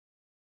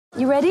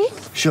You ready?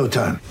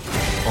 Showtime.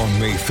 On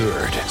May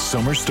 3rd,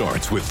 summer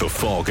starts with The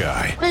Fall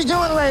Guy. Let's do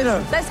it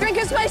later. Let's drink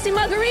a spicy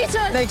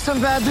margarita. Make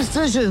some bad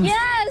decisions.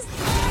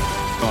 Yes!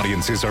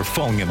 Audiences are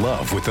falling in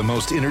love with the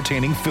most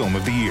entertaining film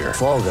of the year.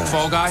 Fall Guy.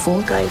 Fall Guy?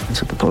 Fall guy.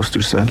 That's what the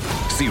poster said.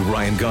 See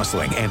Ryan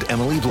Gosling and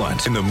Emily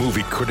Blunt in the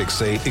movie critics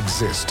say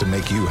exists to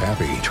make you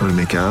happy. Trying to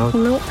make it out?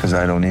 Nope. Because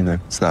I don't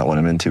either. It's not what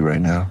I'm into right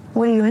now.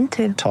 What are you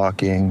into?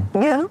 Talking.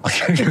 Yeah.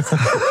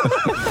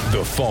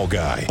 The Fall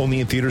Guy.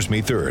 Only in theaters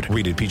May 3rd.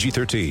 Rated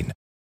PG-13.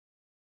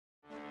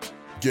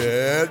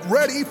 Get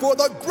ready for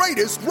the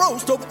greatest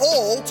roast of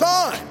all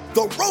time.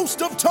 The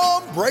Roast of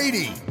Tom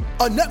Brady.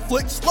 A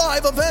Netflix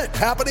live event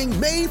happening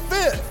May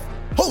 5th.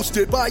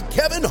 Hosted by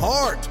Kevin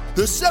Hart.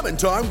 The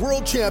 7-time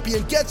world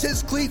champion gets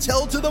his cleats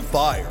held to the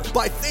fire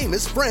by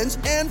famous friends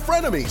and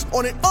frenemies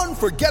on an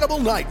unforgettable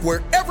night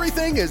where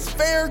everything is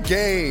fair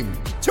game.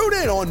 Tune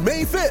in on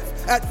May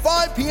 5th at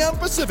 5 p.m.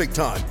 Pacific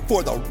time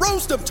for the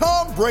Roast of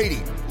Tom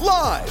Brady.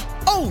 Live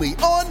only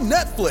on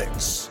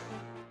Netflix.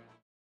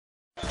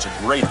 It's a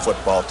great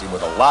football team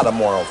with a lot of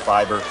moral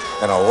fiber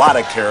and a lot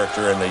of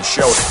character, and they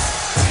showed it.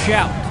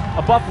 Shout,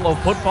 a Buffalo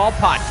football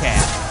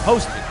podcast,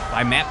 hosted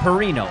by Matt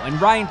Perino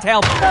and Ryan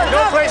Talbot.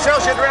 No place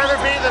else you'd rather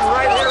be than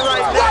right here,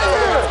 right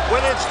now.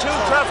 When it's too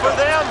tough for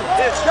them,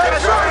 it's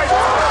just right.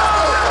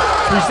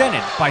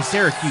 Presented by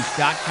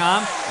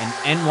Syracuse.com and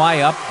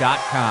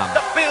NYUp.com.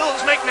 The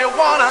Bills make me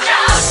wanna.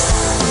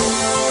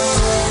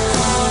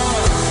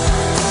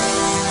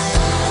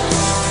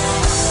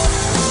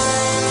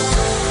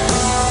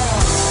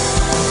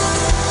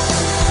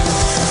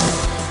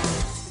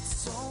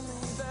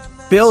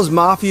 Bills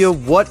Mafia,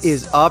 what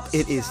is up?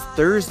 It is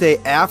Thursday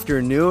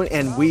afternoon,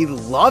 and we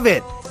love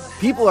it.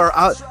 People are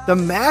out. The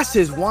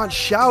masses want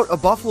Shout, a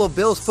Buffalo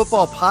Bills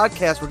football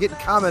podcast. We're getting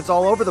comments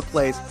all over the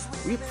place.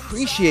 We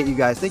appreciate you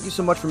guys. Thank you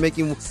so much for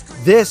making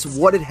this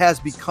what it has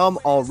become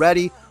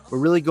already. We're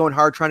really going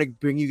hard trying to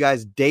bring you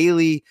guys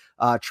daily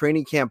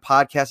training camp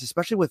podcasts,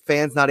 especially with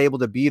fans not able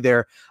to be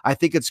there. I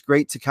think it's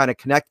great to kind of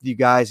connect with you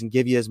guys and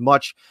give you as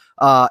much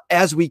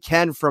as we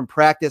can from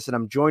practice. And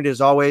I'm joined,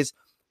 as always,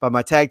 by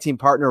my tag team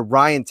partner,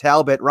 Ryan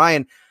Talbot.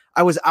 Ryan,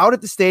 I was out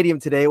at the stadium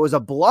today. It was a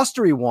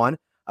blustery one.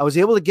 I was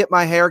able to get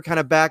my hair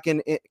kind of back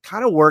in,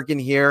 kind of working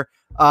here.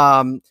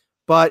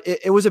 But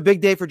it was a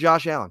big day for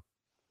Josh Allen.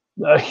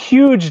 A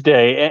huge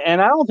day.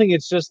 And I don't think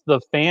it's just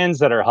the fans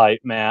that are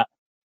hyped, Matt.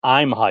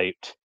 I'm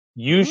hyped.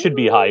 You should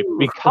be hyped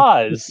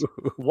because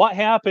what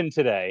happened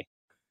today?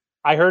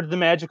 I heard the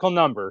magical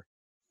number,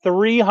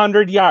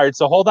 300 yards.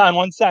 So hold on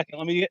one second.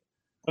 Let me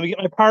get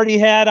my party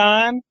hat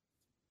on.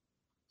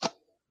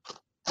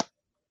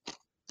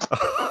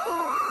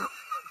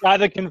 Got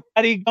the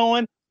confetti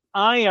going.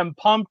 I am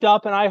pumped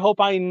up, and I hope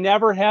I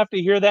never have to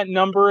hear that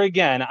number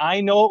again. I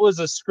know it was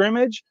a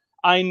scrimmage.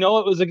 I know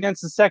it was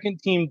against the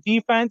second-team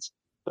defense,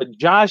 but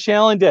Josh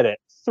Allen did it.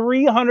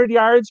 300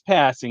 yards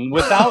passing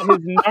without his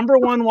number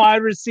one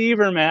wide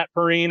receiver, Matt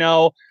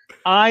Perino.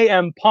 I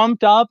am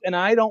pumped up, and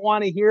I don't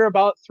want to hear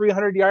about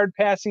 300-yard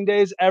passing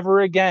days ever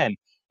again.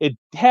 It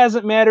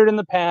hasn't mattered in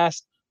the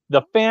past.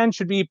 The fans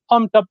should be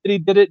pumped up that he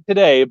did it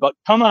today, but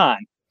come on.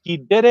 He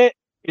did it.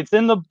 It's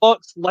in the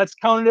books. Let's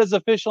count it as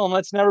official, and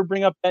let's never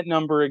bring up that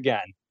number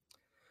again.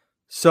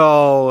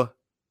 So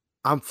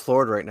I'm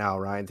floored right now,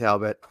 Ryan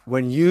Talbot.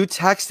 When you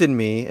texted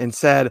me and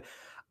said,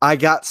 I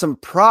got some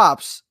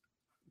props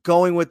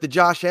going with the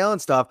Josh Allen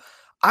stuff,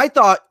 I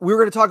thought we were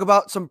going to talk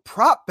about some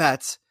prop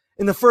bets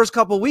in the first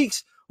couple of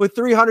weeks with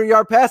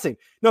 300-yard passing.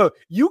 No,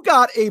 you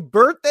got a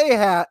birthday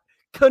hat,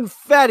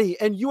 confetti,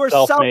 and you are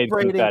Self-made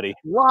celebrating confetti.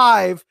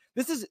 live.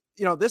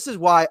 This is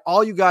why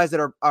all you guys that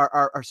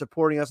are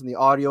supporting us in the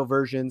audio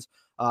versions,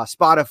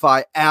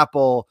 Spotify,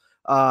 Apple,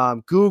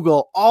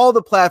 Google, all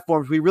the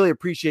platforms, we really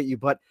appreciate you.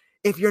 But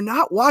if you're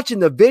not watching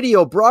the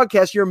video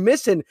broadcast, you're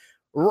missing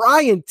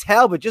Ryan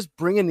Talbot just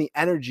bringing the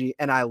energy,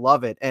 and I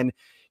love it. And,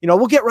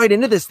 we'll get right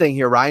into this thing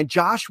here, Ryan.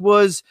 Josh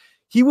was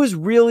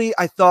really,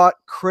 I thought,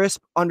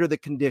 crisp under the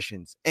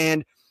conditions.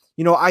 And,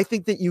 I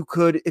think that you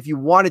could, if you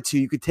wanted to,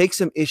 you could take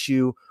some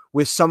issue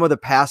with some of the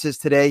passes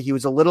today. He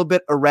was a little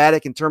bit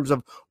erratic in terms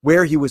of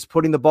where he was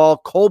putting the ball.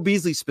 Cole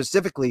Beasley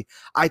specifically,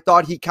 I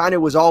thought he kind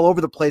of was all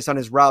over the place on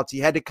his routes. He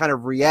had to kind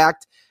of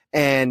react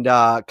and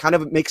kind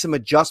of make some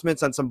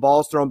adjustments on some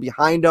balls thrown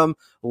behind him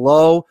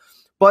low.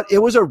 But it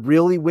was a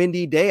really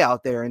windy day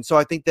out there. And so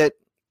I think that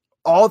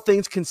all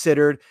things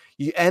considered,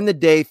 you end the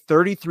day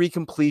 33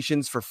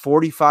 completions for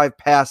 45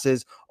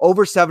 passes,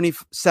 over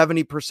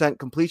 70%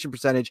 completion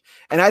percentage.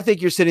 And I think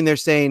you're sitting there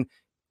saying,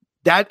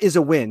 that is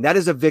a win. That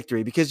is a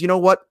victory, because you know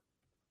what?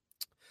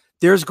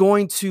 There's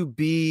going to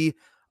be,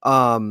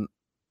 there's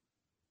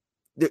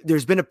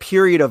been a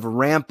period of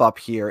ramp up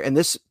here. And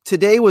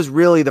today was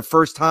really the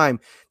first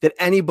time that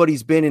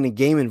anybody's been in a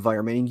game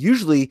environment. And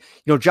usually,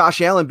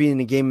 Josh Allen being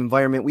in a game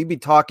environment, we'd be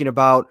talking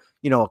about,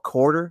 a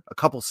quarter, a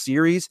couple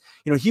series.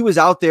 He was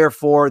out there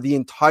for the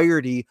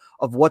entirety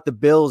of what the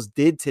Bills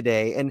did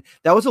today. And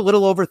that was a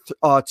little over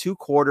 2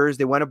 quarters.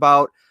 They went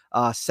about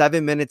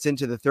 7 minutes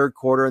into the third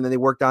quarter, and then they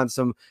worked on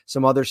some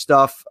other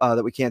stuff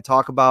that we can't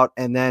talk about,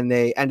 and then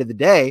they ended the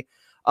day.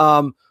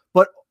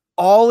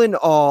 all in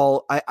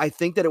all, I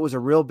think that it was a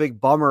real big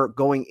bummer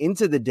going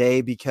into the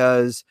day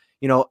because,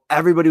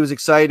 everybody was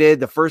excited.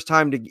 The first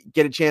time to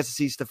get a chance to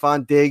see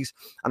Stefon Diggs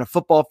on a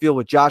football field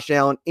with Josh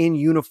Allen in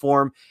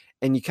uniform.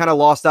 And you kind of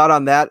lost out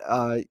on that.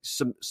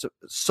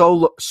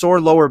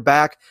 Sore lower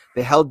back.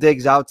 They held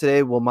Diggs out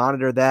today. We'll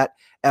monitor that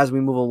as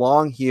we move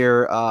along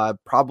here.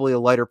 Probably a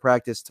lighter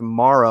practice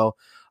tomorrow.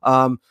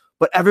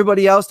 But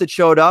everybody else that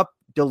showed up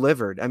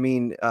delivered. I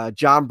mean,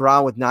 John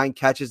Brown with 9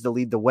 catches to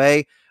lead the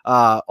way.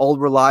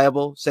 Old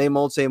reliable, same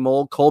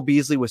old. Cole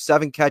Beasley with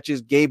 7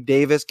 catches.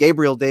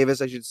 Gabriel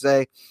Davis, I should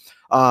say,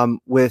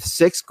 with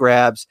 6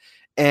 grabs.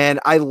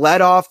 And I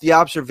led off the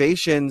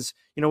observations,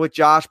 with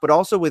Josh, but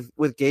also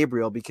with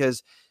Gabriel,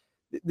 because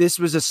this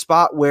was a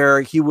spot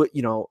where he would,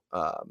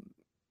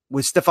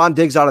 with Stefon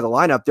Diggs out of the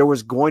lineup, there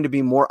was going to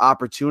be more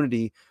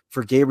opportunity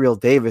for Gabriel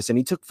Davis, and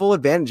he took full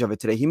advantage of it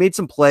today. He made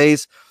some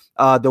plays.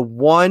 The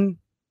one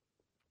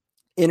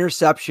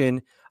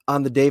interception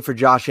on the day for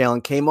Josh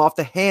Allen came off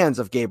the hands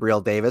of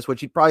Gabriel Davis,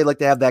 which he'd probably like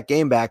to have that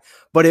game back,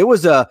 but it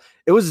was a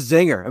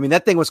zinger. I mean,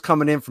 that thing was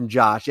coming in from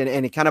Josh,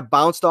 and it kind of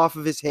bounced off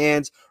of his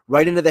hands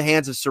right into the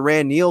hands of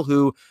Siran Neal,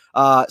 who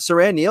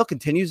Siran Neal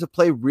continues to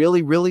play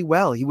really, really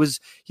well.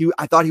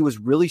 I thought he was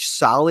really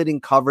solid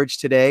in coverage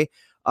today.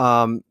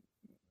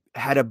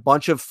 Had a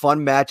bunch of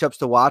fun matchups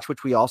to watch,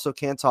 which we also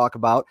can't talk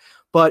about,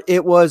 but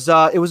it was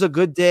a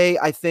good day,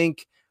 I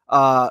think,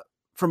 from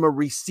a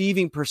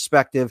receiving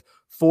perspective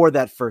for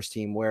that first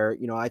team, where,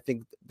 I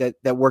think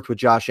that worked with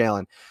Josh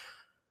Allen.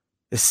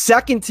 The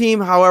second team,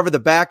 however, the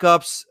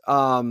backups,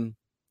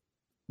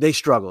 they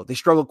struggled. They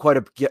struggled quite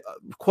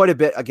a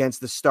bit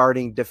against the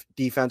starting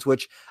defense,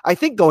 which I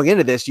think going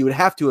into this, you would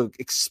have to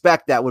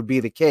expect that would be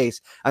the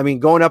case. I mean,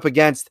 going up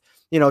against,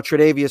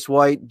 Tre'Davious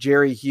White,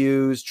 Jerry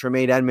Hughes,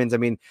 Tremaine Edmonds. I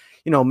mean,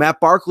 Matt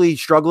Barkley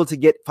struggled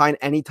to find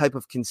any type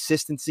of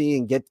consistency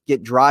and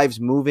get drives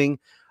moving.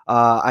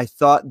 I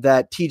thought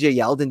that TJ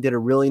Yeldon did a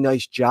really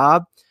nice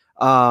job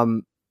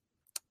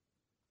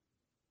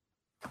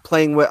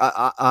playing with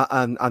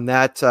on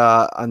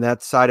that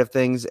side of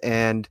things,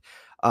 and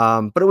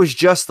but it was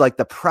just like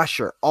the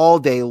pressure all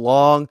day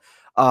long.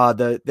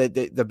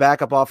 The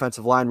backup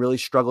offensive line really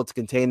struggled to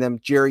contain them.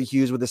 Jerry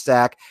Hughes with a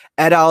sack.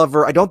 Ed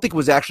Oliver, I don't think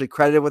was actually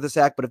credited with a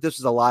sack, but if this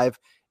was a live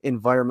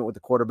environment with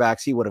the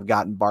quarterbacks, he would have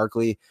gotten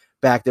Barkley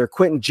back there.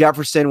 Quentin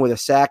Jefferson with a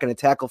sack and a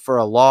tackle for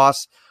a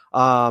loss.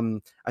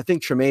 I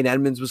think Tremaine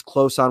Edmonds was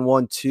close on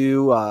one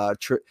too.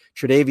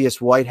 Tre'Davious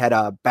White had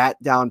a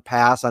bat down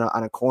pass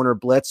on a corner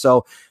blitz.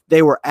 So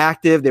they were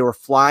active. They were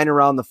flying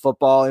around the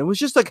football. And it was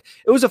just it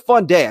was a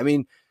fun day. I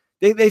mean,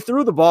 they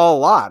threw the ball a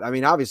lot. I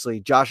mean, obviously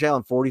Josh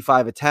Allen,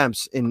 45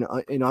 attempts in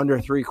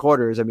under 3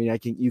 quarters. I mean,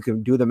 you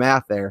can do the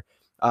math there.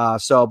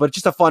 But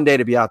just a fun day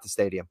to be out at the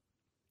stadium.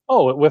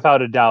 Oh,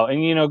 without a doubt.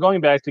 And, going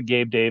back to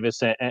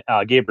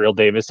Gabriel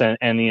Davis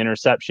and the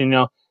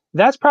interception,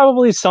 that's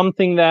probably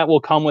something that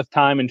will come with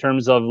time in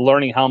terms of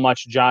learning how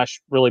much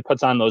Josh really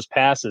puts on those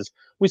passes.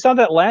 We saw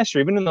that last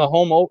year, even in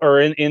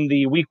the in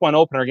the week 1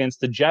 opener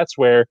against the Jets,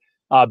 where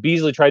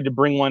Beasley tried to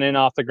bring one in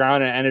off the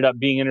ground and ended up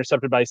being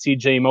intercepted by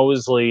CJ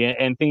Mosley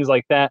and things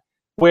like that,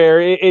 where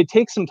it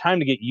takes some time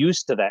to get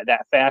used to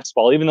that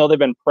fastball, even though they've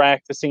been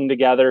practicing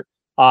together.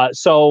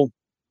 So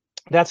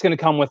that's going to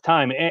come with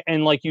time.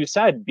 And like you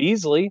said,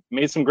 Beasley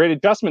made some great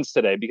adjustments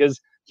today because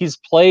he's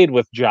played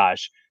with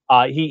Josh.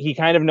 He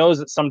kind of knows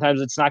that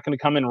sometimes it's not going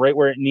to come in right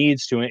where it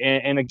needs to.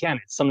 And again,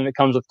 it's something that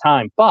comes with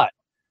time. But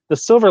the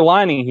silver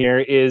lining here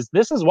is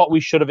this is what we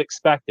should have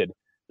expected.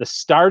 The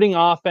starting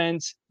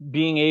offense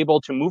being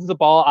able to move the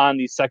ball on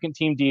the second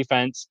team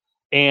defense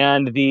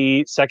and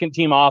the second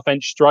team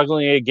offense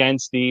struggling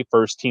against the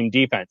first team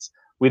defense.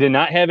 We did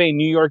not have a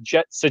New York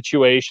Jets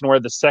situation where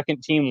the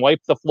second team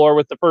wiped the floor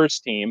with the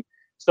first team.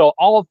 So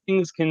all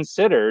things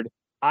considered,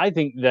 I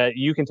think that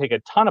you can take a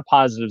ton of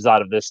positives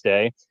out of this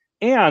day.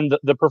 And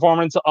the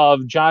performance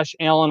of Josh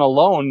Allen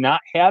alone,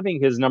 not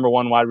having his number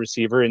 1 wide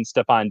receiver in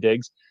Stefon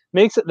Diggs,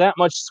 makes it that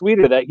much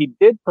sweeter that he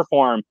did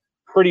perform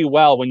pretty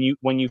well when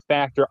you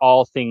factor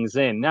all things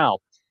in. Now,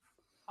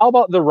 how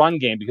about the run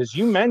game? Because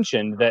you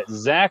mentioned that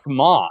Zach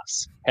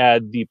Moss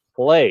had the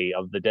play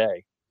of the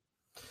day.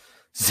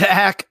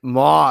 Zach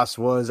Moss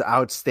was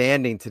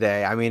outstanding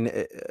today. I mean,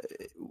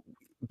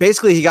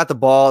 basically he got the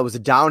ball. It was a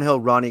downhill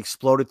run. He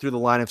exploded through the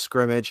line of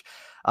scrimmage,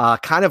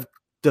 kind of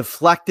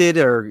deflected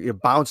or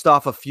bounced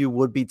off a few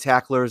would-be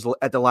tacklers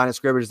at the line of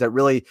scrimmage that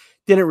really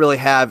didn't really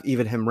have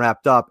even him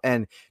wrapped up,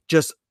 and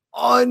just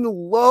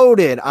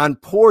unloaded on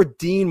poor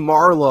Dean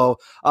Marlowe,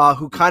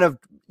 who kind of,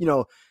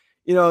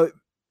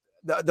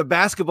 the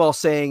basketball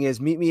saying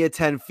is meet me at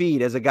 10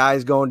 feet as a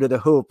guy's going to the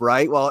hoop,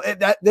 right? Well,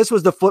 this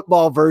was the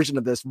football version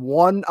of this,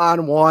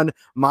 one-on-one,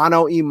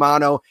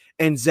 mano-a-mano,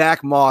 and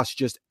Zach Moss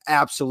just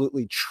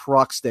absolutely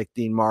truck stick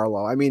Dean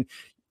Marlowe. I mean,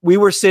 we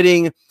were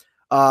sitting,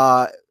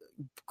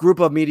 group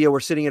of media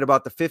were sitting at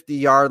about the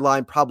 50-yard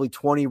line, probably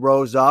 20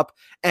 rows up.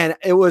 And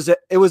it was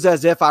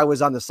as if I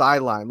was on the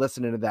sideline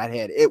listening to that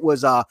hit. It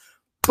was a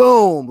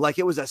boom, like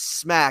it was a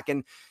smack.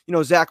 And,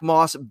 Zach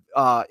Moss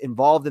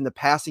involved in the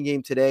passing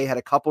game today, had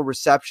a couple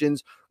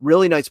receptions,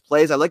 really nice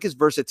plays. I like his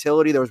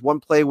versatility. There was one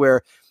play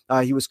where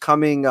he was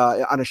coming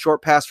on a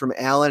short pass from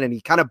Allen, and he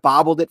kind of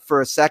bobbled it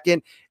for a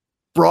second,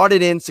 brought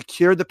it in,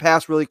 secured the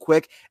pass really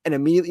quick, and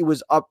immediately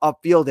was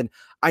upfield. And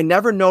I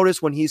never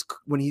noticed when he's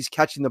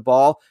catching the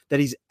ball that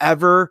he's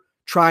ever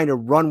trying to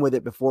run with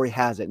it before he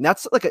has it. And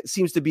that's it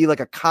seems to be like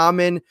a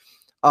common,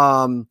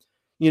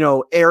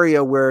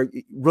 area where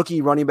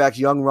rookie running backs,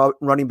 young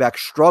running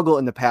backs struggle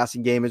in the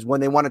passing game, is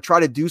when they want to try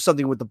to do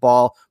something with the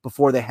ball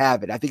before they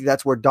have it. I think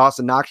that's where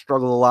Dawson Knox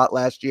struggled a lot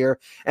last year.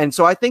 And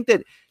so I think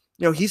that,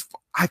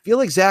 I feel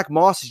like Zach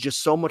Moss is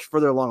just so much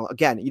further along.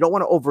 Again, you don't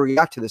want to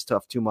overreact to this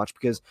stuff too much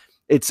because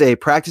it's a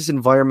practice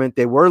environment.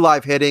 They were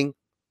live hitting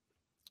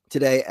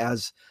today,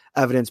 as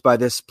evidenced by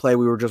this play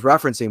we were just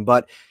referencing.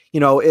 But,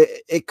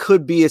 it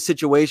could be a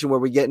situation where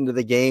we get into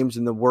the games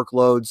and the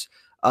workloads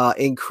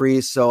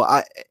increase.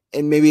 So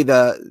maybe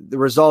the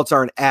results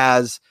aren't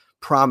as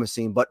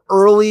promising, but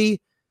early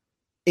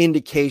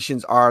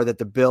indications are that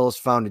the Bills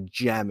found a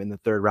gem in the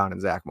third round in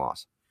Zach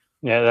Moss.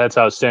 Yeah, that's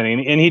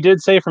outstanding. And he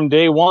did say from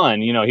day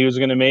one, he was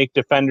going to make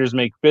defenders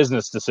make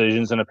business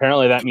decisions. And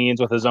apparently that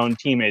means with his own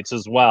teammates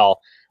as well,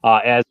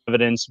 as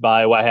evidenced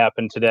by what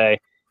happened today.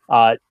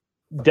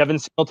 Devin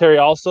Singletary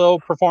also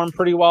performed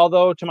pretty well,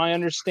 though, to my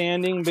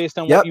understanding, based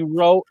on what you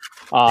wrote.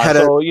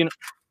 Go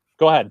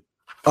ahead.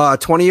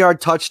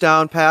 20-yard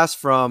touchdown pass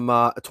from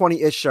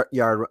 20-ish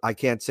yard. I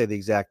can't say the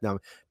exact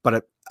number,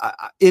 but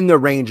in the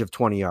range of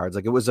 20 yards.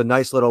 Like, it was a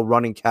nice little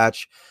running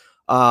catch.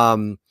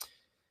 But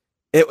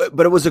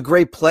it was a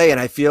great play, and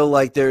I feel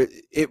like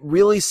it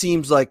really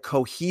seems like,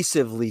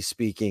 cohesively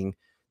speaking,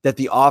 that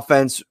the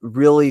offense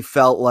really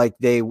felt like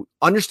they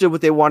understood what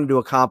they wanted to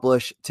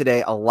accomplish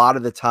today a lot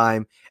of the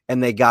time,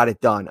 and they got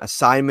it done.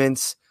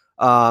 Assignments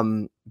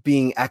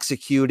being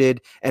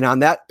executed, and on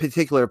that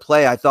particular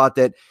play, I thought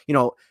that,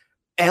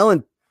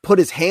 Allen put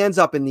his hands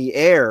up in the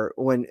air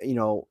when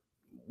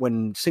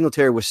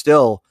Singletary was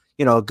still,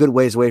 a good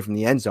ways away from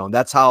the end zone.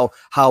 That's how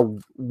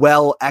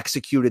well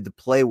executed the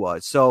play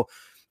was. So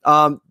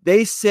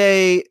they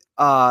say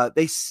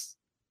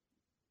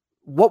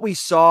what we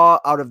saw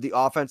out of the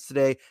offense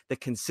today, the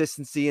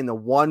consistency, and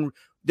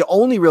the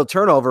only real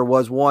turnover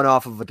was one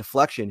off of a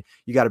deflection.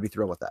 You got to be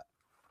thrilled with that.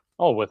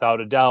 Oh, without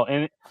a doubt.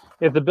 And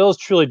if the Bills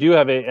truly do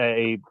have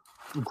a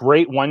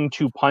great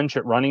 1-2 punch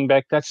at running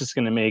back, that's just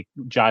going to make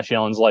Josh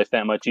Allen's life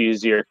that much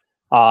easier.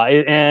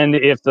 And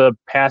if the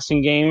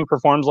passing game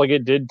performs like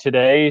it did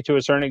today to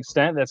a certain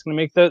extent, that's going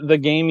to make the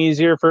game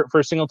easier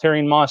for Singletary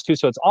and Moss too.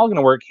 So it's all going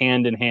to work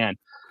hand in hand.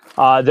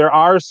 There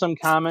are some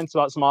comments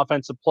about some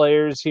offensive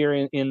players here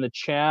in the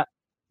chat.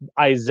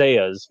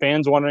 Isaiah's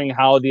fans wondering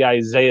how the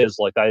Isaiahs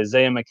like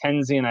Isaiah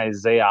McKenzie and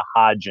Isaiah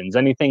Hodgins.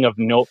 Anything of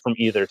note from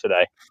either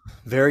today?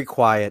 Very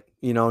quiet,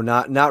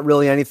 not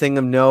really anything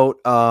of note.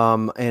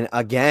 And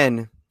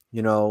again,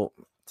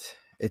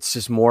 it's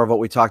just more of what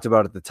we talked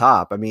about at the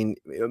top. I mean,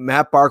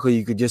 Matt Barkley,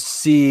 you could just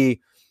see,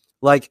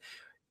 like,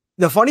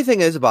 the funny thing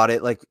is about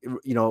it, like,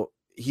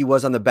 he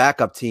was on the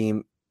backup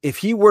team. If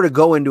he were to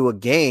go into a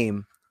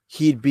game,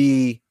 he'd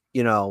be,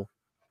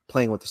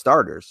 playing with the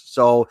starters.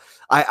 So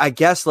I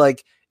guess,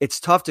 like, it's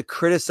tough to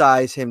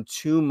criticize him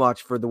too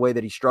much for the way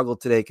that he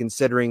struggled today,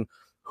 considering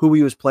who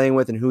he was playing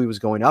with and who he was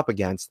going up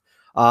against.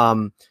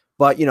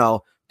 But,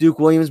 Duke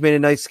Williams made a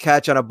nice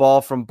catch on a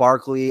ball from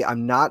Barkley.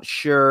 I'm not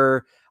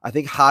sure. I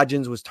think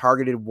Hodgins was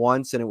targeted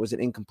once and it was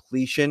an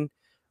incompletion.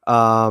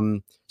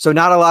 So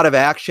not a lot of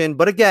action,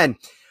 but again,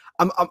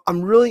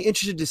 I'm really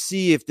interested to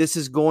see if this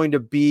is going to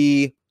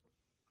be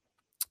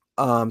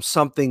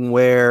something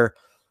where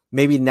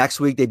maybe next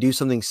week they do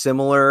something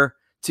similar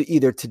to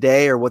either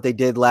today or what they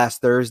did last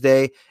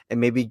Thursday, and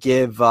maybe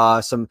give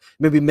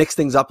maybe mix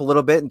things up a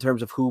little bit in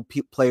terms of who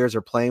players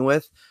are playing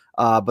with.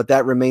 But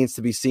that remains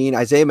to be seen.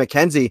 Isaiah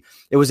McKenzie,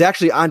 it was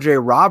actually Andre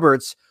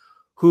Roberts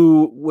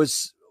who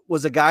was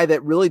a guy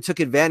that really took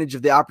advantage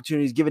of the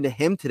opportunities given to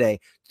him today.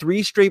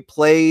 3 straight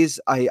plays.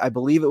 I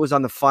believe it was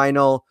on the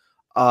final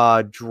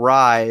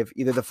drive,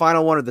 either the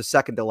final one or the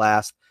second to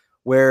last,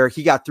 where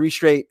he got 3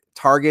 straight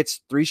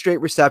targets, 3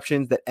 straight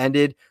receptions that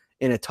ended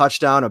in a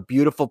touchdown, a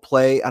beautiful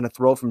play on a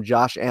throw from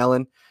Josh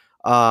Allen.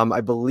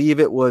 I believe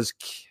it was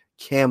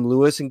Cam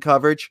Lewis in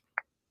coverage.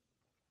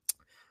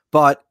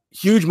 But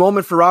huge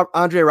moment for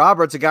Andre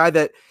Roberts, a guy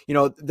that,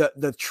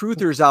 the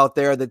truthers out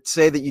there that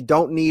say that you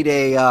don't need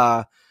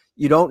a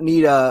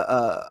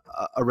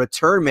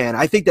return man.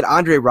 I think that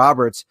Andre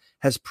Roberts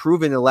has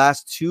proven the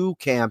last 2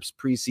 camps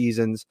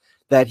preseasons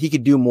that he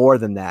could do more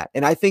than that.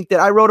 And I think that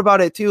I wrote about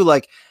it too.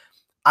 Like,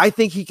 I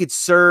think he could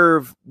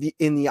serve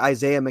in the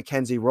Isaiah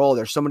McKenzie role.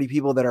 There's so many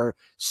people that are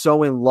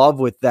so in love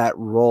with that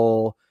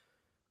role.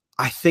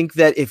 I think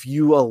that if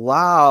you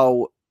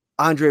allow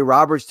Andre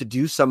Roberts to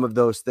do some of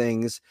those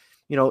things,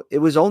 it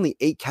was only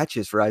 8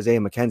 catches for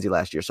Isaiah McKenzie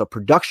last year. So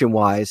production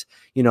wise,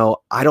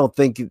 I don't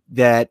think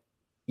that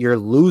you're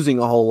losing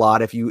a whole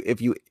lot if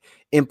you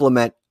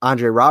implement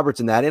Andre Roberts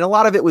in that. And a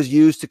lot of it was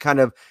used to kind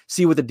of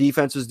see what the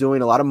defense was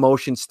doing, a lot of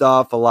motion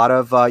stuff, a lot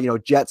of,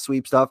 jet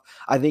sweep stuff.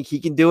 I think he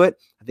can do it.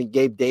 I think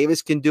Gabe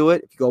Davis can do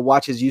it. If you go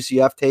watch his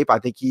UCF tape, I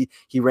think he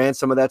ran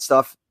some of that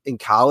stuff in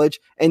college.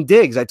 And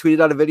Diggs, I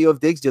tweeted out a video of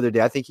Diggs the other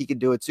day. I think he can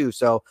do it too.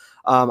 So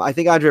I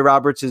think Andre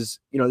Roberts is,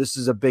 this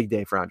is a big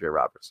day for Andre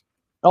Roberts.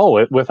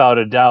 Oh, without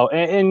a doubt.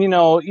 And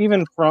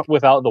even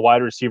without the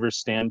wide receiver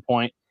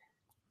standpoint,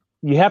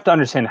 you have to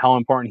understand how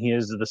important he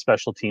is to the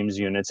special teams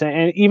units.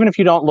 And even if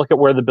you don't look at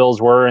where the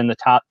Bills were in the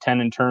top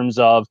 10 in terms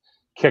of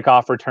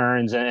kickoff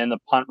returns and the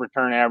punt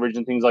return average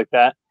and things like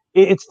that,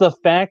 it's the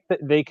fact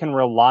that they can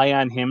rely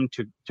on him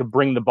to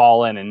bring the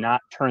ball in and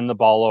not turn the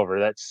ball over.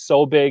 That's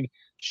so big.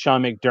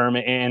 Sean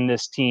McDermott and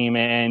this team.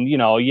 And,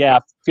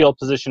 field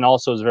position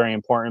also is very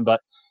important.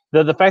 But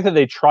the fact that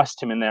they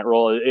trust him in that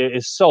role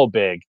is so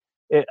big.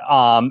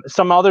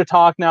 Some other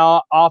talk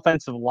now,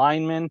 offensive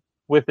linemen.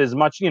 With as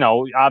much,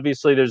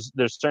 obviously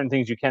there's certain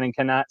things you can and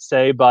cannot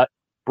say, but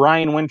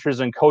Brian Winters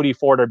and Cody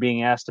Ford are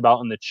being asked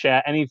about in the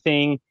chat.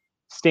 Anything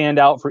stand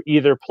out for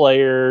either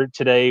player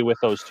today with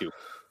those two?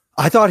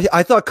 I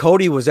thought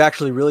Cody was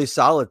actually really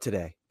solid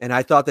today, and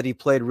I thought that he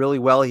played really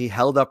well. He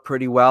held up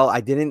pretty well. I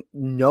didn't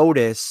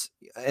notice,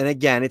 and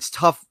again, it's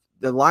tough.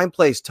 The line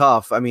play is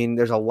tough. I mean,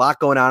 there's a lot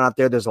going on out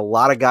there. There's a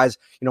lot of guys,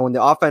 when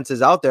the offense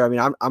is out there. I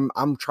mean,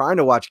 I'm trying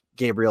to watch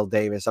Gabriel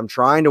Davis. I'm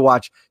trying to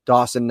watch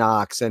Dawson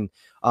Knox, and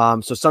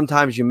so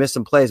sometimes you miss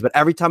some plays. But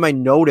every time I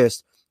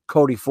noticed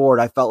Cody Ford,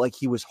 I felt like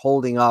he was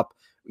holding up,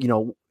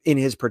 in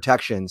his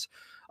protections.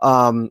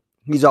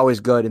 He's always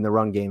good in the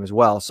run game as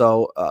well.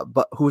 So,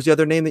 but who's the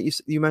other name that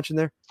you mentioned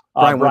there?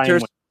 Brian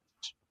Winters.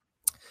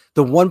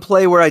 The one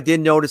play where I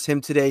did notice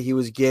him today, he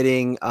was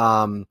getting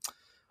blown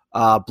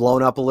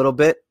up a little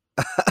bit.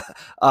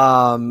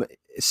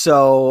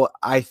 So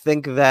I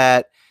think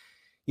that,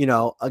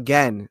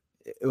 again,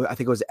 I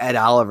think it was Ed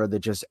Oliver that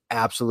just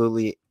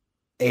absolutely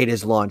ate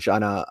his lunch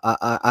on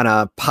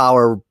a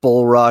power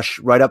bull rush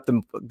right up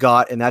the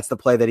gut. And that's the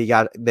play that he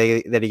got,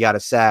 that he got a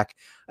sack.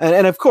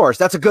 And of course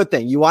that's a good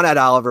thing. You want Ed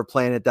Oliver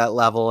playing at that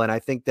level. And I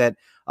think that,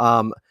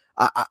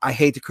 I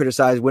hate to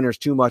criticize Winters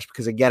too much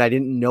because again, I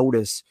didn't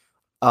notice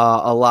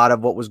a lot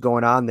of what was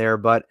going on there,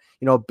 but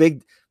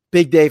big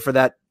day for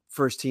that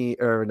first team,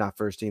 or not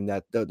first team,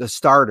 that the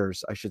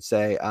starters, I should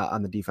say,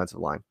 on the defensive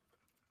line.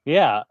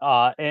 Yeah.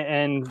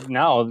 And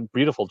now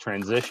beautiful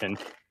transition.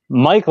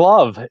 Mike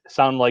Love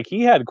sounded like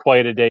he had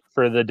quite a day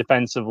for the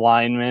defensive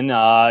lineman,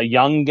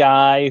 young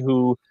guy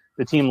who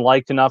the team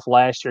liked enough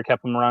last year,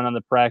 kept him around on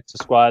the practice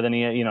squad. Then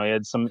he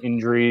had some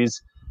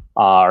injuries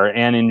or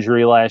an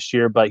injury last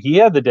year, but he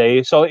had the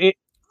day. So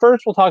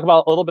first we'll talk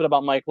about a little bit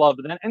about Mike Love,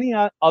 but then any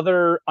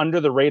other under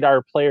the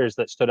radar players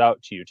that stood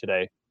out to you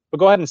today. But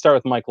go ahead and start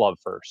with Mike Love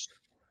first.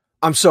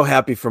 I'm so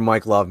happy for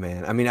Mike Love,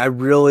 man. I mean,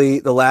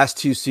 the last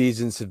 2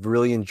 seasons have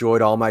really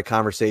enjoyed all my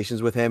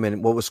conversations with him.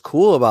 And what was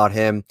cool about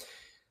him,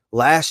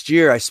 last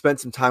year, I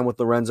spent some time with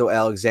Lorenzo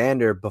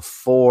Alexander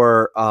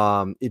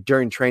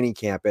during training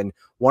camp. And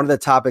one of the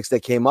topics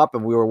that came up,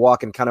 and we were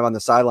walking kind of on the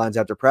sidelines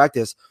after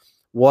practice,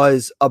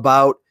 was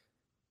about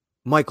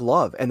Mike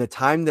Love and the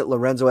time that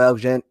Lorenzo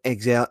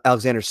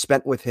Alexander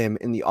spent with him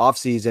in the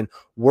offseason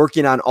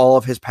working on all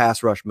of his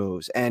pass rush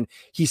moves. And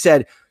he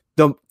said,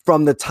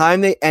 from the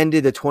time they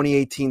ended the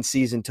 2018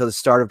 season to the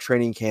start of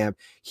training camp,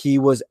 he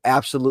was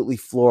absolutely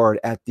floored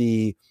at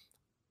the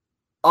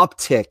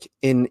uptick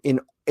in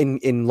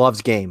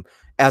Love's game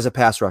as a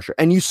pass rusher.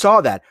 And you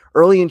saw that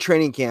early in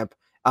training camp.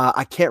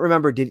 I can't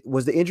remember,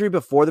 was the injury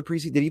before the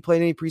preseason? Did he play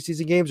in any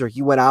preseason games, or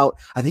he went out?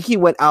 I think he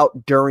went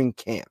out during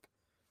camp.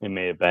 It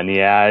may have been.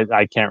 Yeah,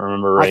 I can't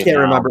remember right now. I can't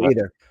remember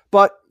either.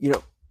 But,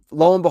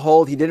 lo and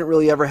behold, he didn't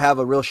really ever have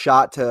a real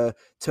shot to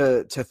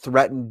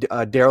threaten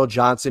Daryl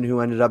Johnson, who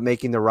ended up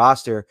making the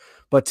roster.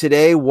 But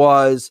today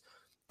was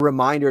a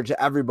reminder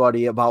to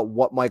everybody about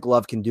what Mike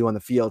Love can do on the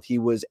field. He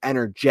was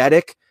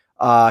energetic.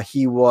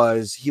 He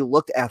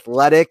looked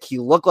athletic. He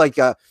looked like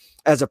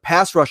as a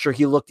pass rusher,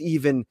 he looked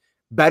even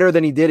better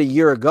than he did a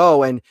year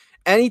ago. And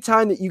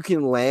anytime that you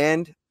can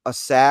land a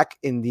sack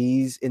in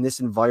this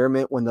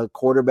environment when the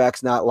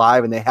quarterback's not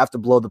live and they have to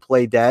blow the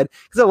play dead,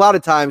 because a lot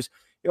of times,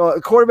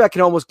 a quarterback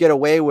can almost get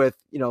away with,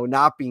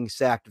 not being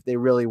sacked if they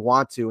really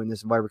want to in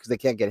this environment because they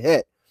can't get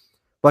hit.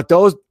 But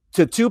those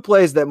 2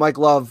 plays that Mike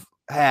Love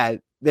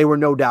had, they were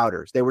no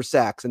doubters. They were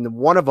sacks. And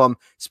one of them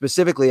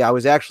specifically,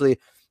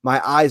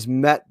 my eyes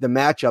met the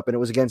matchup, and it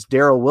was against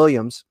Darrell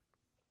Williams,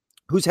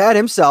 who's had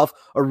himself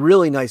a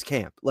really nice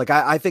camp. Like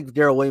I think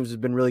Darrell Williams has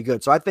been really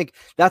good. So I think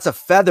that's a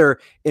feather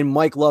in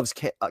Mike Love's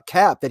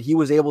cap that he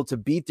was able to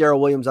beat Darrell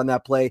Williams on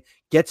that play,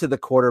 get to the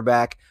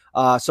quarterback.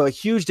 So a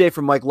huge day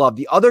for Mike Love.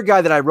 The other guy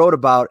that I wrote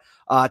about,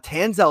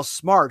 Tanzel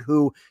Smart,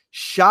 who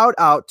shout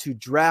out to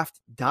Draft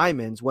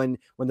Diamonds when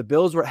the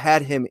Bills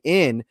had him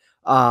in,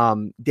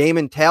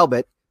 Damon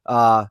Talbot,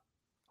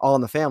 All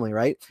in the Family,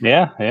 right?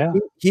 Yeah.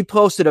 He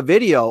posted a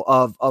video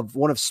of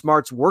one of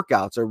Smart's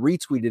workouts, or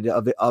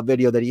retweeted a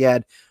video that he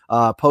had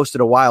posted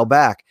a while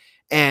back.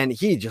 and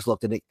he just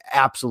looked an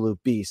absolute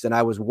beast, and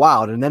I was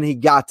wild. And then he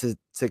got to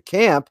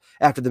camp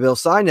after the Bills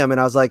signed him, and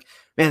I was like,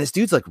 man, this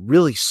dude's like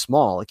really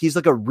small. Like he's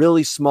like a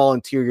really small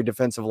interior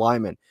defensive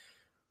lineman.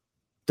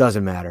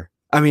 Doesn't matter.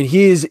 I mean,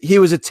 he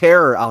was a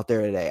terror out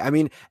there today. I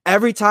mean,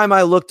 every time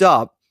I looked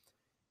up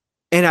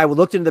and I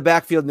looked into the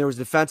backfield and there was a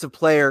defensive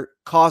player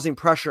causing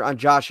pressure on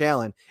Josh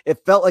Allen,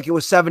 it felt like it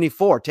was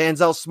 74,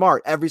 Tanzel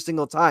Smart every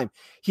single time.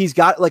 He's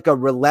got like a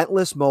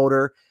relentless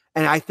motor,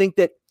 and I think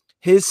that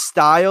his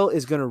style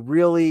is going to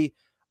really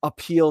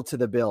appeal to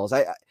the Bills.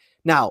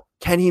 Now,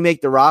 can he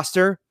make the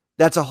roster?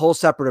 That's a whole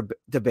separate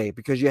debate,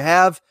 because you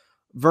have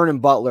Vernon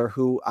Butler,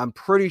 who I'm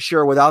pretty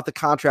sure without the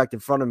contract in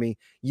front of me,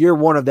 year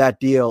one of that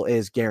deal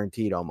is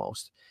guaranteed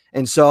almost.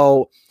 And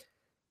so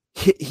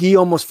he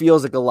almost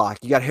feels like a lock.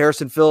 You got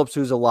Harrison Phillips,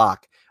 who's a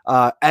lock,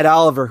 Ed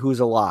Oliver, who's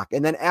a lock.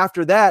 And then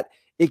after that,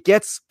 it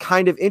gets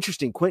kind of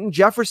interesting. Quentin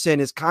Jefferson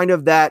is kind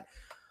of that,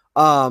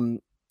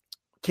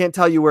 can't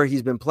tell you where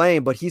he's been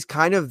playing, but he's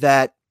kind of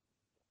that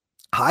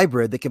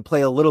hybrid that can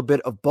play a little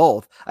bit of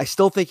both. I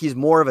still think he's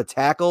more of a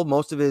tackle.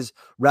 Most of his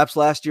reps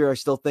last year, I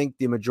still think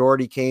the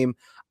majority came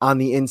on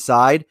the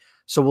inside.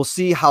 So we'll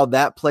see how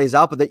that plays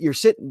out. But that you're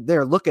sitting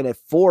there looking at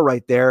 4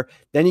 right there.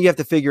 Then you have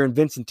to figure in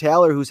Vincent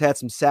Taylor, who's had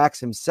some sacks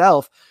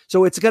himself.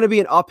 So it's going to be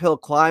an uphill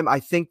climb. I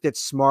think that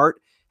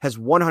Smart has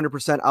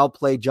 100%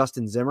 outplayed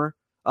Justin Zimmer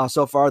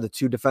so far, the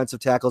 2 defensive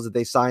tackles that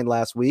they signed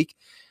last week.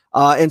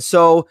 And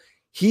so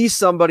he's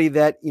somebody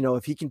that, you know,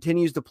 if he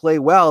continues to play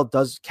well,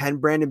 can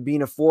Brandon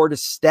Beane afford to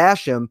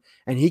stash him?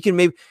 And he can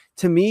maybe,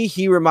 to me,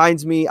 he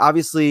reminds me,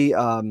 obviously,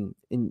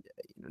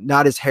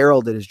 not as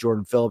heralded as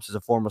Jordan Phillips as a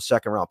former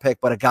 2nd-round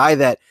pick, but a guy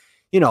that,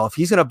 you know, if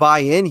he's going to buy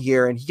in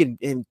here and he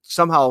can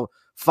somehow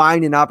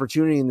find an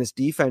opportunity in this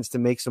defense to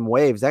make some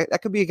waves, that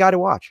could be a guy to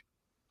watch.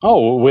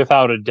 Oh,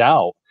 without a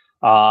doubt.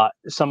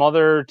 Some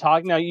other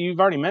talk. Now, you've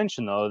already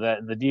mentioned, though,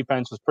 that the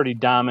defense was pretty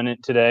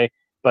dominant today,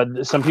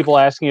 but some people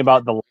asking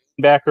about the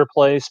linebacker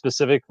play,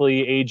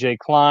 specifically AJ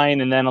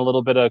Klein, and then a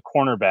little bit of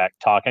cornerback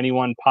talk.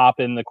 Anyone pop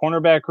in the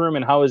cornerback room,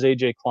 and how is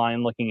AJ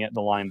Klein looking at the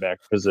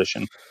linebacker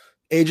position?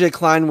 AJ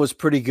Klein was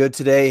pretty good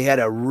today. He had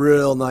a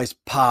real nice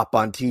pop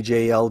on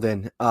TJ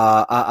Yeldon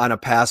on a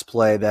pass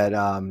play that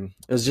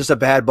it was just a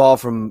bad ball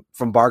from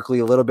Barkley,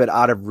 a little bit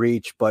out of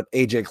reach, but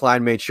AJ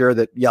Klein made sure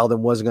that Yeldon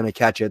wasn't going to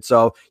catch it.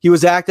 So he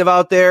was active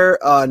out there.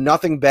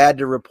 Nothing bad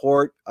to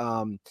report.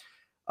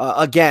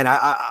 Again,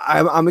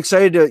 I'm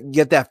excited to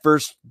get that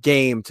first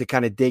game to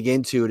kind of dig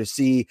into to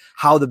see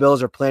how the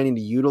Bills are planning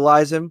to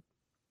utilize him.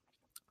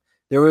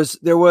 There was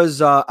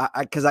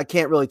because I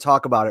can't really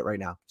talk about it right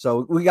now.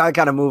 So we got to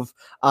kind of move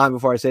on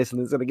before I say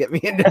something that's going to get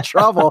me into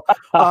trouble.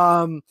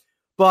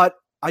 But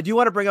I do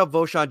want to bring up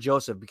Vosean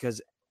Joseph,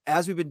 because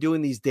as we've been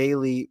doing these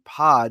daily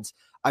pods,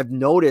 I've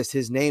noticed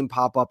his name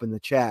pop up in the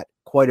chat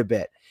quite a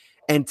bit.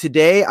 And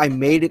today I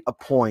made it a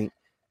point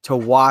to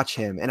watch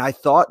him. And I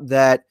thought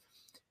that,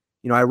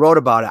 you know, I wrote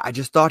about it. I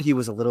just thought he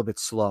was a little bit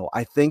slow.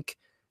 I think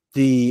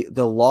the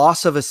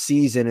loss of a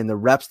season and the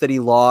reps that he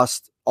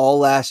lost all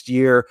last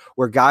year,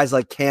 where guys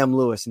like Cam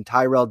Lewis and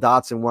Tyrell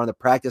Dotson were on the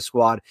practice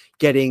squad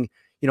getting,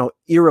 you know,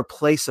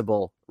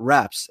 irreplaceable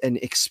reps and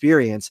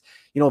experience.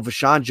 You know,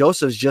 Vosean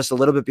Joseph's just a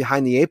little bit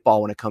behind the 8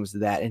 ball when it comes to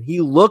that. And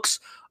he looks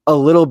a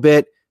little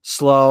bit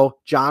slow.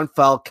 John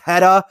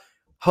Falcetta,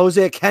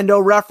 Jose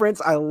Kendo reference.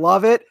 I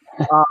love it.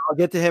 I'll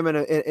get to him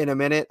in a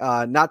minute.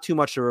 Not too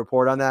much to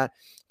report on that,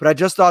 but I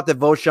just thought that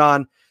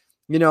Vosean,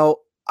 you know,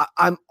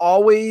 I'm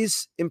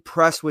always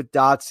impressed with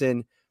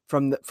Dotson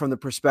from the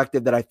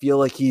perspective that I feel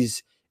like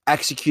he's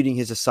executing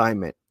his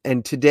assignment.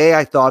 And today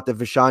I thought that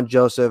Vosean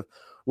Joseph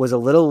was a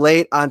little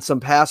late on some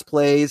pass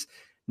plays.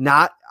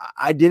 I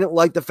didn't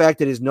like the fact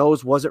that his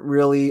nose wasn't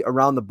really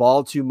around the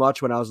ball too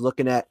much when I was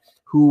looking at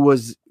who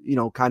was, you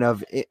know, kind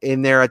of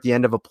in there at the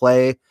end of a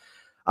play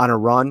on a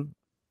run.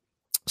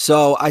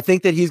 So I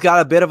think that he's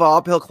got a bit of an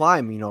uphill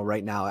climb, you know,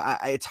 right now.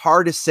 It's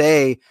hard to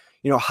say,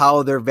 you know,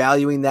 how they're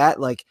valuing that.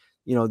 Like,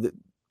 you know,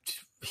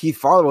 Heath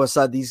Farwell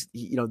said these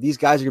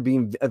guys are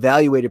being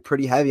evaluated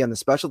pretty heavy on the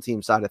special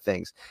team side of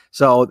things.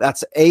 So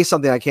that's A,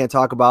 something I can't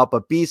talk about,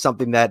 but B,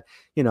 something that,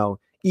 you know,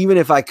 even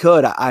if I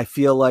could, I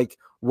feel like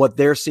what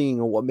they're seeing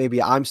or what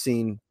maybe I'm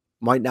seeing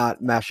might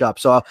not mesh up.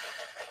 So,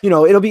 you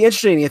know, it'll be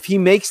interesting if he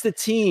makes the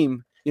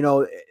team. You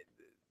know,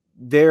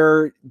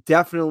 they're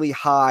definitely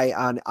high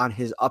on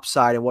his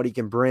upside and what he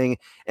can bring.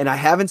 And I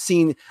haven't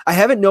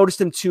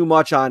noticed him too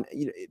much on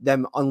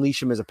them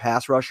unleash him as a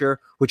pass rusher,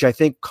 which I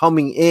think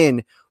coming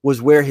in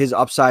was where his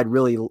upside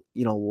really,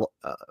 you know,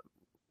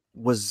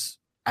 was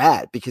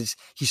at, because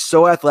he's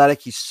so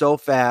athletic. He's so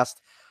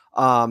fast.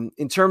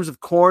 In terms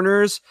of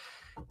corners,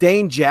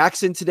 Dane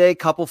Jackson today, a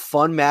couple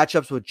fun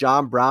matchups with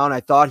John Brown.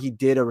 I thought he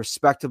did a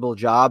respectable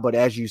job, but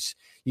as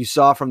you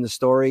saw from the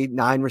story,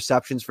 9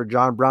 receptions for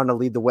John Brown to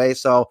lead the way.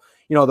 So,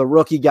 you know, the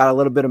rookie got a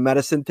little bit of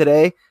medicine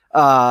today,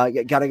 got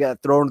to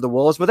get thrown to the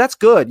wolves, but that's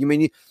good. You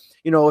mean,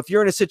 you know, if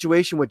you're in a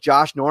situation with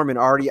Josh Norman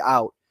already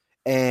out,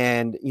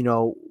 and, you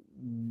know,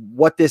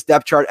 what this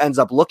depth chart ends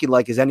up looking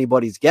like is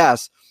anybody's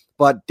guess,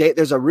 but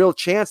there's a real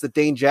chance that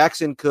Dane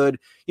Jackson could,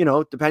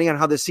 depending on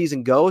how the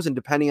season goes and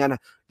depending on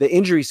the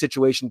injury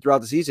situation throughout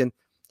the season,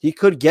 he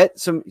could get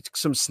some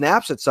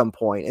snaps at some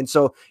point. And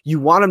so you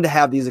want him to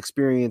have these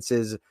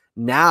experiences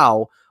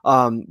now.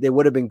 They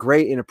would have been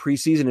great in a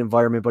preseason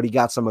environment, but he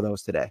got some of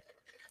those today.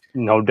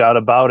 No doubt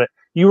about it.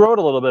 You wrote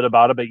a little bit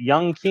about it, but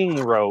Young King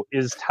wrote,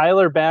 is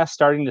Tyler Bass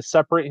starting to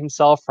separate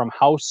himself from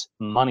house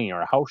money?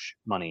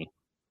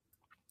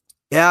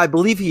 Yeah, I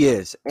believe he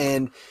is.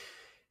 And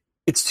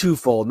it's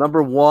twofold.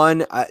 Number one,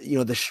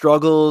 the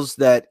struggles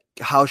that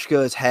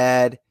Hauschka has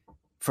had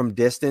from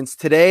distance.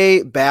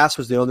 Today, Bass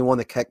was the only one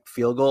that kicked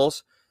field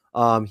goals.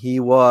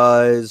 He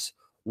was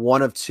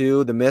 1 of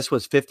 2. The miss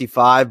was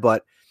 55,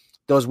 but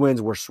those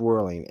winds were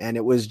swirling. And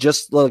it was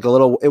just like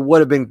it would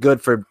have been good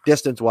for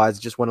distance-wise.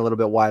 Just went a little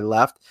bit wide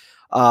left.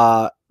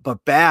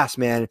 But Bass,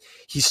 man,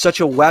 he's such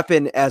a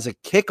weapon as a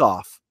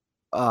kickoff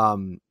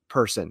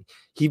person.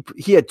 He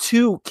had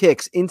 2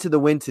 kicks into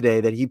the wind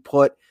today that he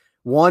put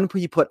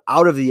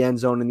out of the end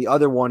zone, and the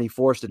other one he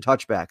forced a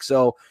touchback.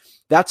 So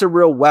that's a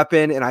real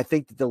weapon, and I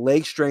think that the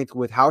leg strength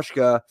with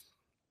Hauschka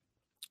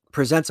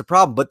presents a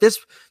problem. But this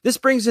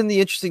brings in the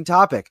interesting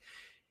topic.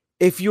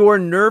 If you're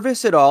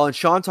nervous at all, and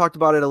Sean talked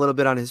about it a little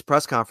bit on his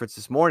press conference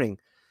this morning,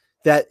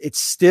 that it's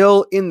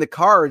still in the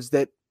cards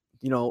that,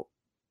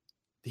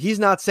 he's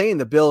not saying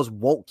the Bills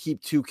won't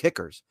keep 2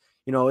 kickers.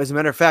 As a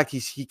matter of fact,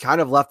 he kind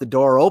of left the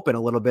door open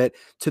a little bit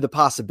to the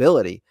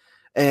possibility.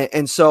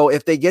 And so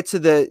if they get to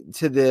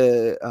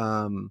the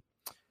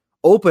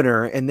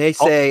opener and they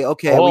say,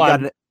 okay, we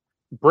got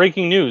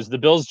breaking news. The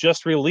Bills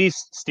just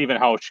released Stephen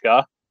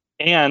Hauschka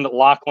and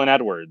Lachlan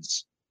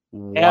Edwards.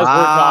 Wow. As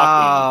we're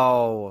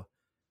talking.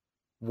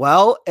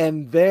 Well,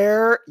 and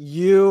there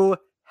you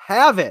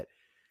have it.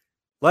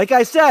 Like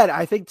I said,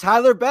 I think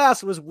Tyler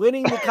Bass was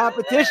winning the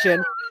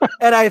competition,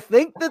 and I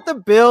think that the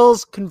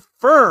Bills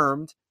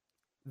confirmed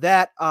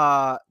that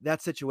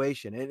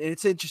situation. And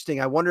it's interesting.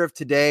 I wonder if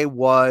today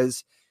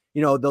was,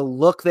 the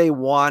look they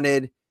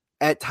wanted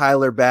at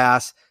Tyler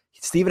Bass.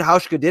 Stephen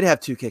Hauschka did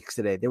have 2 kicks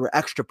today. They were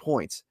extra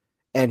points,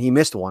 and he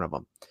missed one of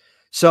them.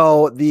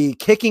 So the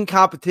kicking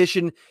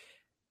competition,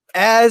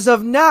 as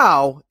of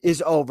now,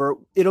 is over.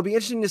 It'll be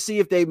interesting to see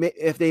if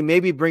they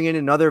maybe bring in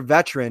another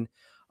veteran.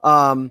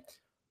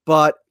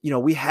 But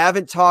we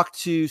haven't talked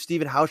to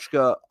Stephen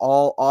Hauschka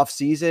all off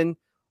season,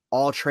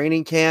 all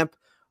training camp.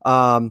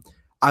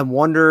 I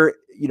wonder,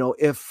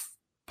 if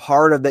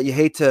part of that, you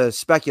hate to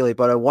speculate,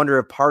 but I wonder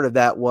if part of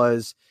that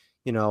was,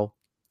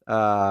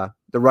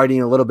 the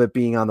writing a little bit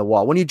being on the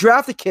wall. When you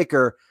draft a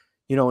kicker,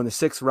 in the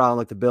 6th round,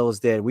 like the Bills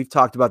did, we've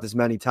talked about this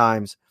many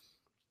times,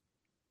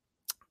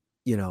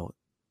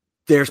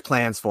 there's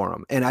plans for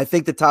him. And I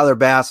think that Tyler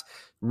Bass,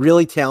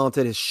 really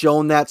talented, has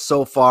shown that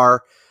so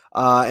far,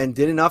 and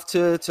did enough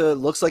to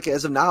looks like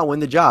as of now win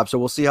the job. So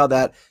we'll see how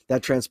that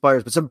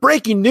transpires. But some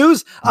breaking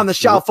news on the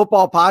Shout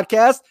Football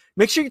Podcast.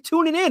 Make sure you're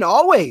tuning in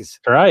always.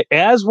 All right.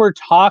 As we're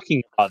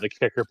talking about the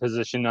kicker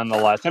position,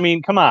 nonetheless, I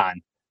mean, come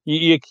on.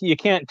 You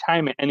can't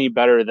time it any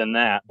better than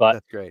that. But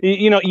that's great.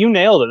 You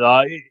nailed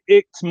it.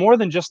 It's more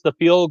than just the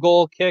field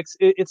goal kicks.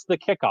 It's the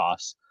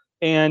kickoffs.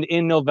 And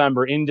in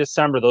November, in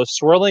December, those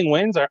swirling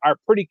winds are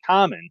pretty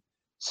common.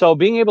 So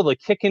being able to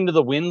kick into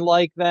the wind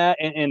like that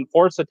and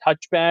force a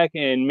touchback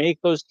and make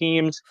those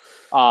teams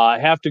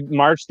have to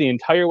march the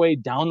entire way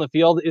down the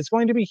field is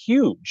going to be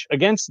huge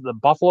against the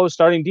Buffalo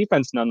starting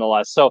defense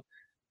nonetheless. So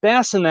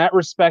Bass in that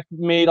respect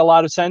made a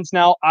lot of sense.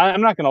 Now,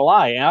 I'm not going to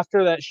lie.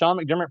 After that Sean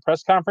McDermott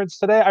press conference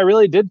today, I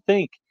really did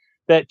think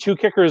that 2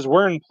 kickers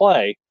were in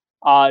play,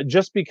 not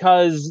just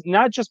because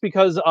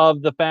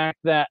of the fact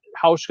that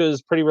Hauschka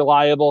is pretty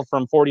reliable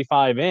from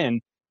 45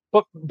 in,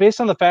 but based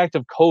on the fact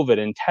of COVID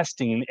and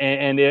testing,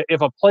 and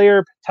if a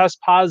player tests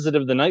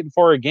positive the night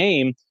before a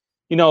game,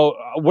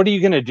 what are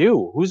you going to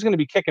do? Who's going to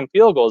be kicking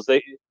field goals?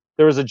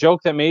 There was a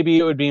joke that maybe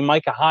it would be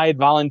Micah Hyde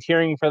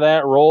volunteering for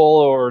that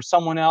role or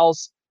someone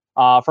else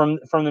from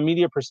the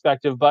media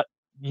perspective, but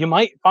you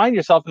might find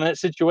yourself in that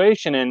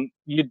situation, and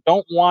you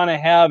don't want to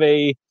have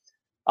a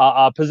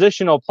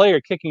positional player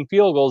kicking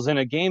field goals in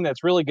a game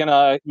that's really going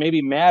to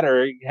maybe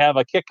matter, have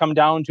a kick come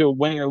down to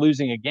winning or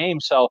losing a game.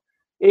 So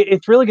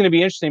it's really going to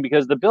be interesting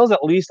because the Bills,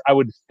 at least I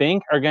would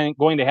think, are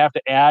going to have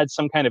to add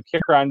some kind of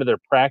kicker onto their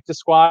practice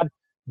squad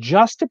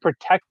just to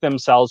protect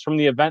themselves from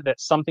the event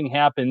that something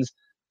happens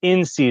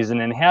in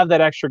season, and have that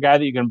extra guy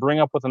that you can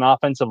bring up with an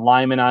offensive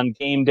lineman on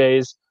game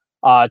days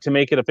to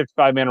make it a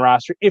 55-man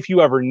roster if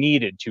you ever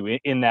needed to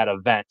in that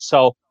event.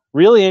 So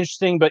really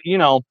interesting, but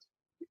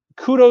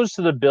kudos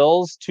to the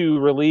Bills to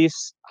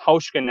release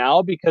Hauschka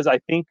now, because I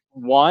think,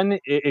 one,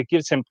 it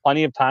gives him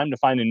plenty of time to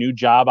find a new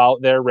job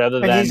out there rather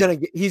than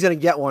he's gonna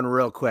get one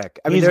real quick.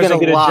 I mean, he's gonna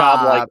get a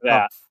job like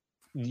that.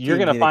 You're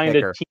gonna find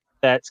a team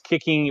that's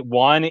kicking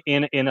one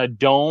in a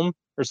dome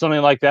or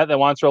something like that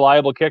wants a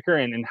reliable kicker,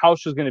 and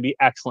Hauschka's going to be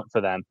excellent for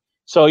them.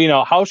 So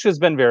Hauschka's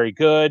been very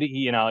good.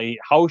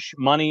 Hausch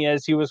money,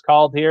 as he was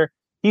called here.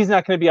 He's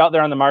not going to be out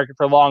there on the market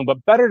for long,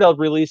 but better to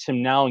release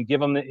him now and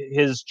give him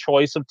his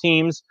choice of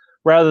teams,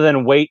 rather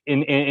than wait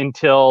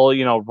until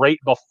right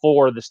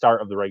before the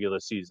start of the regular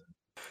season.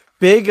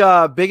 Big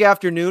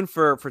afternoon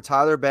for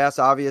Tyler Bass,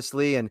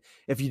 obviously. And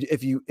if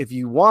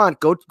you want,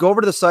 go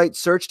over to the site,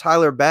 search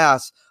Tyler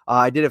Bass.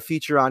 I did a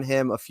feature on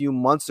him a few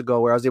months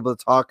ago where I was able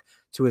to talk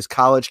to his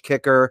college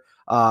kicker.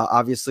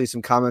 Obviously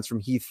some comments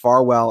from Heath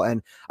Farwell.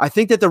 And I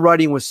think that the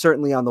writing was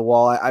certainly on the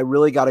wall. I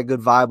really got a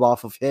good vibe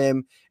off of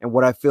him and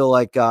what I feel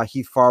like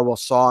Heath Farwell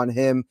saw in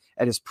him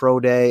at his pro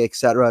day,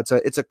 etc.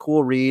 It's a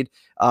cool read,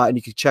 and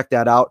you can check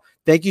that out.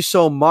 Thank you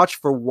so much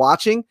for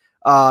watching.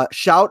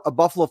 Shout a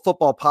Buffalo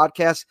Football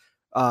Podcast.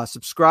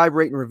 Subscribe,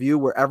 rate, and review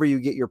wherever you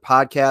get your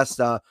podcasts.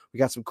 We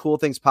got some cool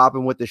things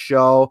popping with the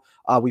show.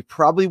 We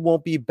probably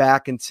won't be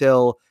back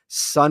until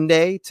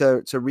Sunday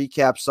to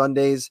recap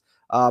Sunday's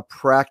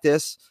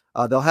practice.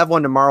 They'll have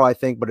one tomorrow, I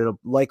think, but it'll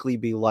likely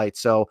be light.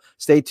 So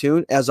stay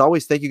tuned. As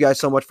always, thank you guys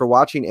so much for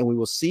watching, and we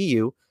will see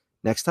you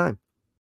next time.